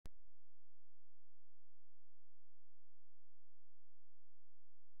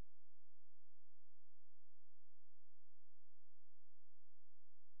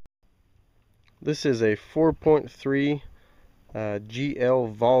This is a 4.3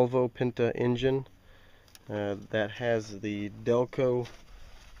 GL Volvo Penta engine that has the Delco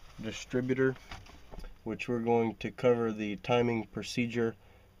distributor, which we're going to cover the timing procedure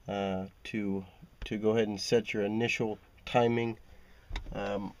to go ahead and set your initial timing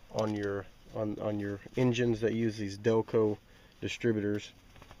on your engines that use these Delco distributors.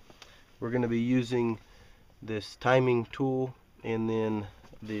 We're going to be using this timing tool and then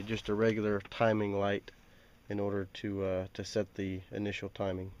just a regular timing light in order to set the initial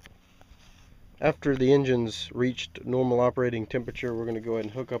timing. After the engine's reached normal operating temperature, we're going to go ahead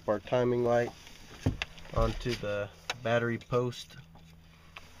and hook up our timing light onto the battery post,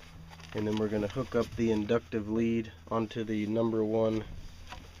 and then we're going to hook up the inductive lead onto the number one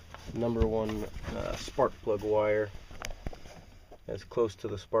spark plug wire. As close to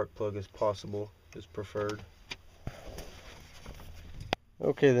the spark plug as possible is preferred.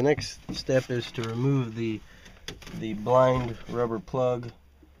 Okay, the next step is to remove the blind rubber plug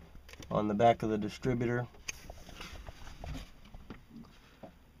on the back of the distributor,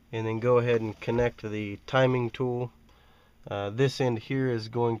 and then go ahead and connect the timing tool. This end here is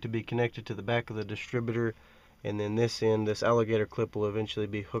going to be connected to the back of the distributor, and then this end, this alligator clip, will eventually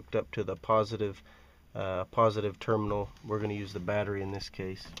be hooked up to the positive terminal. We're going to use the battery in this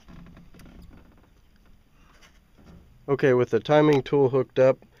case. Okay, with the timing tool hooked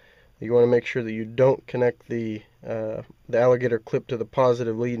up, you want to make sure that you don't connect the alligator clip to the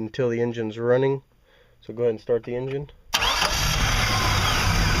positive lead until the engine's running. So go ahead and start the engine.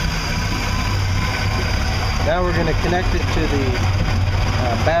 Now we're going to connect it to the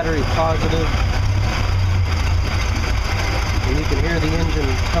battery positive, and you can hear the engine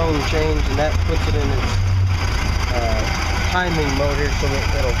tone change, and that puts it in its timing mode here, so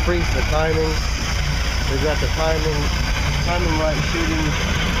it'll freeze the timing. We've got the timing light shooting,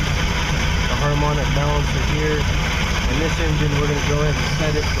 the harmonic balancer here, and this engine we're going to go ahead and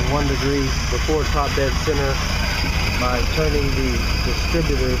set it to 1 degree before top dead center by turning the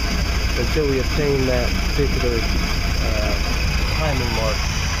distributor until we obtain that particular timing mark.